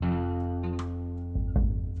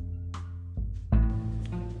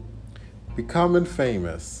Becoming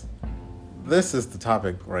famous. This is the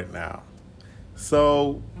topic right now.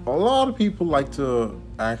 So, a lot of people like to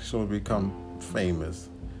actually become famous,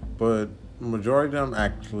 but majority of them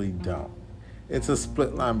actually don't. It's a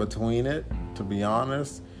split line between it, to be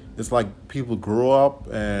honest. It's like people grow up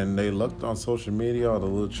and they looked on social media, or the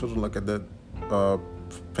little children look at the uh,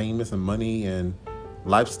 famous and money and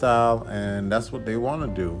lifestyle, and that's what they want to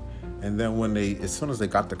do. And then as soon as they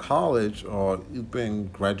got to college or even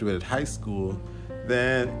graduated high school,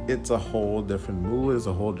 then it's a whole different mood, it's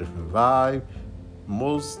a whole different vibe.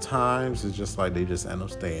 Most times it's just like they just end up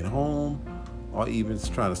staying home or even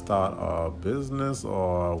trying to start a business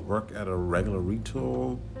or work at a regular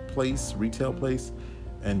retail place,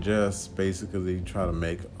 and just basically try to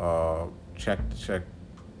make a check to check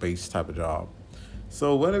base type of job.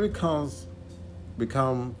 So when it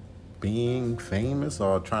become being famous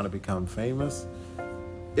or trying to become famous,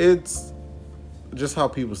 it's just how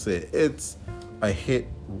people say it. It's a hit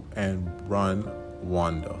and run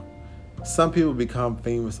wonder. Some people become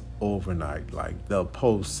famous overnight. Like they'll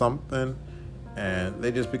post something and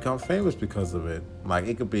they just become famous because of it. Like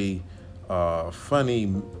it could be a funny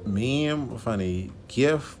meme, a funny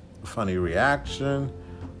gif, a funny reaction,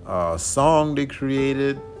 a song they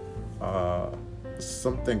created, uh,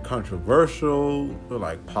 something controversial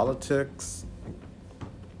like politics,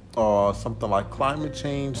 or something like climate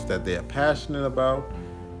change that they're passionate about,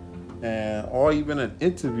 and or even an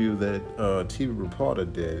interview that a TV reporter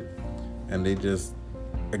did, and they just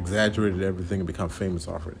exaggerated everything and become famous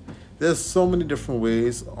off it. There's so many different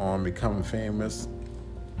ways on becoming famous,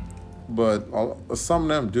 but some of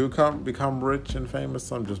them do become rich and famous.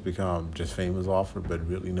 Some just become just famous off it, but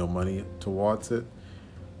really no money towards it.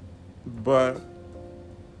 But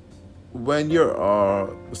when you're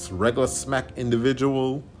a regular smack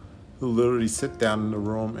individual who literally sit down in the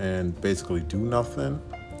room and basically do nothing,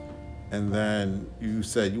 and then you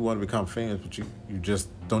said you want to become famous, but you just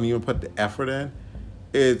don't even put the effort in,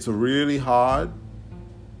 it's really hard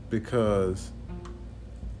because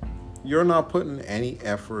you're not putting any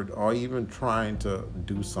effort or even trying to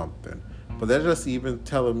do something. But they're just even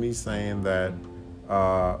telling me saying that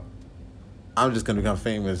uh, I'm just going to become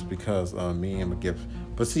famous because me and my gift.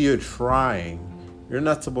 But see, you're trying. You're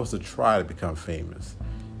not supposed to try to become famous.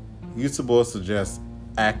 You're supposed to just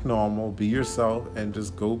act normal, be yourself, and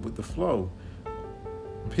just go with the flow.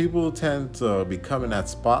 People tend to become in that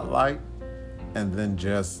spotlight and then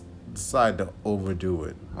just decide to overdo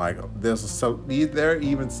it. Like there are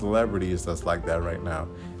even celebrities that's like that right now.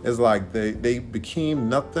 It's like they became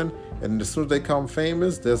nothing, and as soon as they become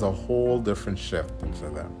famous, there's a whole different shift into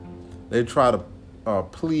them. They try to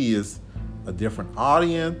please a different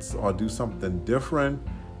audience or do something different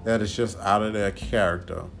that is just out of their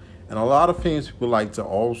character. And a lot of famous people like to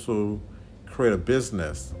also create a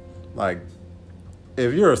business. Like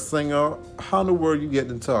if you're a singer, how in the world you get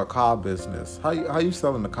into a car business? How you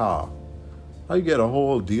selling the car? How you get a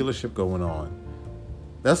whole dealership going on?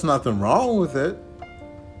 That's nothing wrong with it,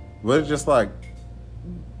 but it's just like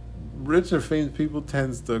rich and famous people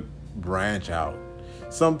tends to branch out.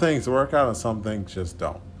 Some things work out and some things just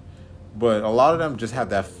don't. But a lot of them just have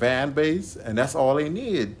that fan base, and that's all they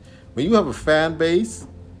need. When you have a fan base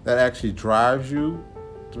that actually drives you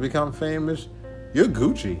to become famous, you're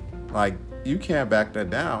Gucci. Like you can't back that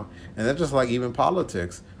down. And that's just like even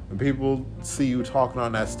politics. When people see you talking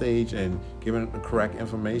on that stage and giving the correct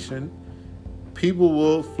information, people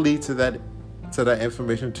will flee to that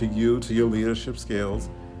information, to you, to your leadership skills,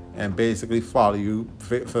 and basically follow you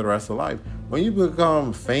for the rest of life. When you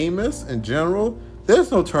become famous in general,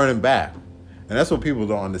 there's no turning back. And that's what people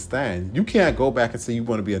don't understand. You can't go back and say you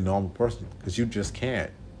want to be a normal person because you just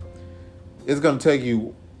can't. It's going to take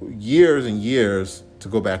you years and years to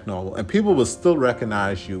go back normal. And people will still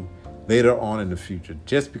recognize you later on in the future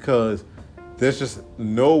just because there's just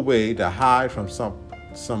no way to hide from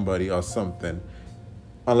somebody or something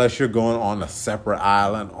unless you're going on a separate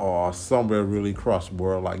island or somewhere really across the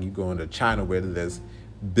world, like you go into China where there's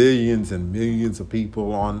billions and millions of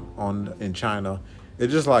people on in China.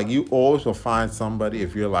 It's just like you always will find somebody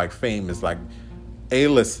if you're like famous, like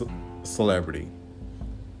A-list celebrity.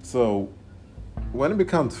 So when it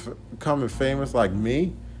becomes becoming famous like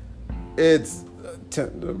me, it's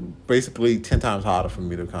basically 10 times harder for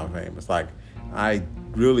me to become famous. Like I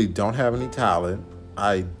really don't have any talent.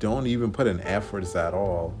 I don't even put in efforts at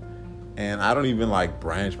all, and I don't even like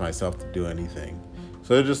branch myself to do anything.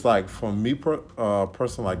 So it's just like for me,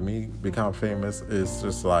 person like me, become famous is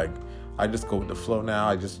just like I just go with the flow now.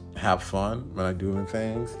 I just have fun when I doing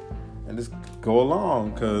things, and just go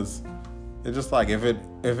along because It's just like if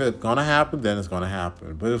it's gonna happen, then it's gonna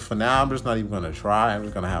happen. But if for now, I'm just not even gonna try. I'm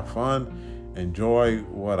just gonna have fun, enjoy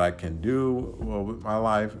what I can do with my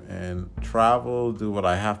life, and travel, do what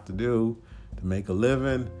I have to do to make a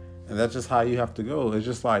living, and that's just how you have to go. It's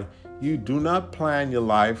just like you do not plan your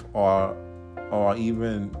life or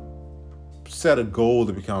even set a goal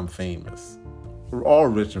to become famous. We're all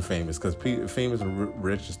rich and famous because famous and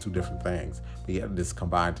rich is two different things. But yet this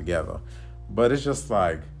combined together. But it's just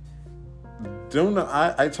like,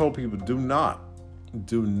 I told people, do not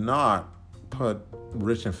put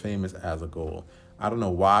rich and famous as a goal. I don't know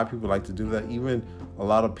why people like to do that. Even a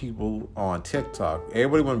lot of people on TikTok,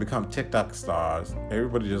 everybody want to become TikTok stars.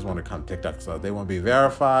 Everybody just want to become TikTok stars. They want to be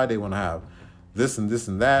verified. They want to have this and this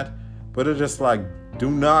and that. But it's just like,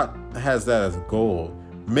 do not has that as a goal.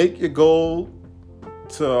 Make your goal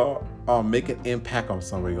to make an impact on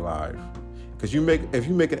somebody's life. Because if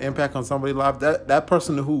you make an impact on somebody's life, that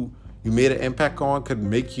person who you made an impact on could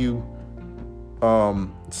make you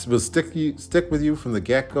will stick with you from the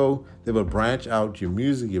get-go. They will branch out your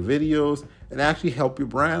music, your videos, and actually help your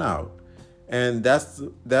brand out. And that's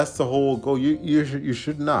the whole goal. You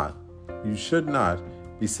should not be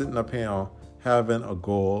sitting up here having a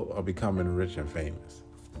goal of becoming rich and famous.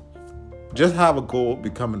 Just have a goal,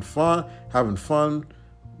 having fun,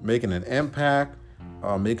 making an impact,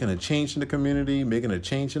 making a change in the community, making a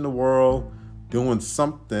change in the world, doing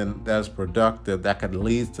something that's productive that could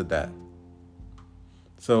lead to that.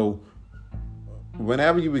 So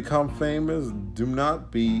whenever you become famous, do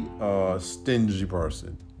not be a stingy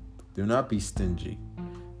person. Do not be stingy.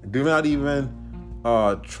 Do not even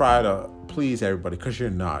try to please everybody, because you're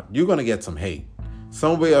not. You're going to get some hate.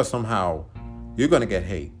 Some way or somehow, you're going to get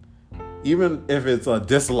hate. Even if it's a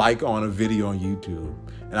dislike on a video on YouTube.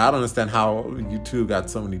 And I don't understand how YouTube got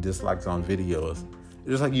so many dislikes on videos.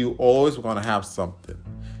 It's just like you always going to have something.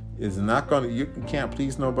 You can't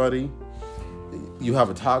please nobody. You have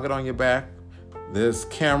a target on your back. There's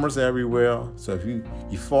cameras everywhere. So if you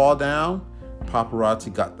fall down,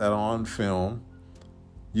 paparazzi got that on film.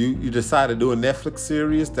 You decide to do a Netflix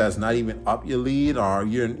series that's not even up your lead, or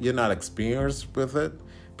you're not experienced with it,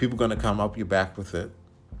 people going to come up your back with it.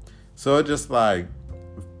 So it's just like,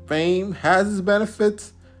 fame has its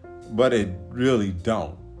benefits, but it really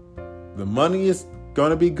don't. The money is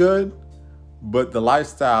going to be good, but the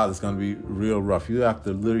lifestyle is going to be real rough. You have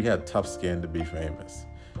to literally have tough skin to be famous.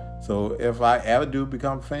 So if I ever do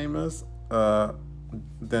become famous,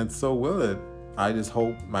 then so will it. I just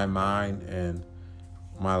hope my mind and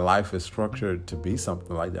my life is structured to be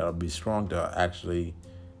something like that. I'll be strong to actually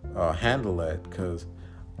handle that, because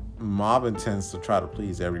Marvin tends to try to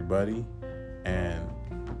please everybody, and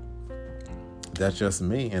that's just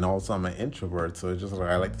me. And also I'm an introvert, so it's just like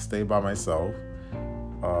I like to stay by myself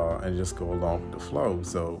and just go along with the flow.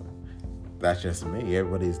 So that's just me.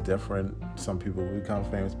 Everybody's different. Some people become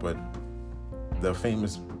famous, but the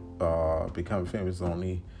famous become famous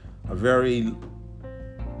only a very,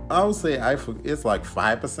 I would say it's like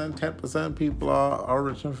 5%, 10% people are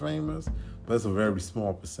rich and famous, but it's a very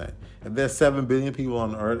small percent. If there's 7 billion people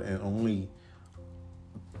on earth and only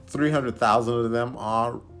 300,000 of them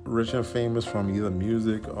are rich and famous from either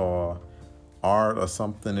music or art or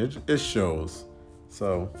something, it shows.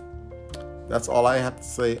 So that's all I have to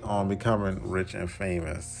say on becoming rich and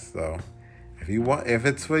famous. So if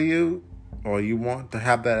it's for you, or you want to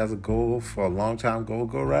have that as a goal for a long time goal,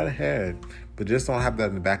 go right ahead. But just don't have that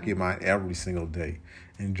in the back of your mind every single day.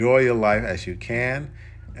 Enjoy your life as you can.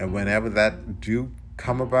 And whenever that do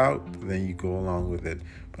come about, then you go along with it.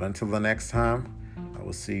 But until the next time, I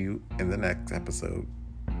will see you in the next episode.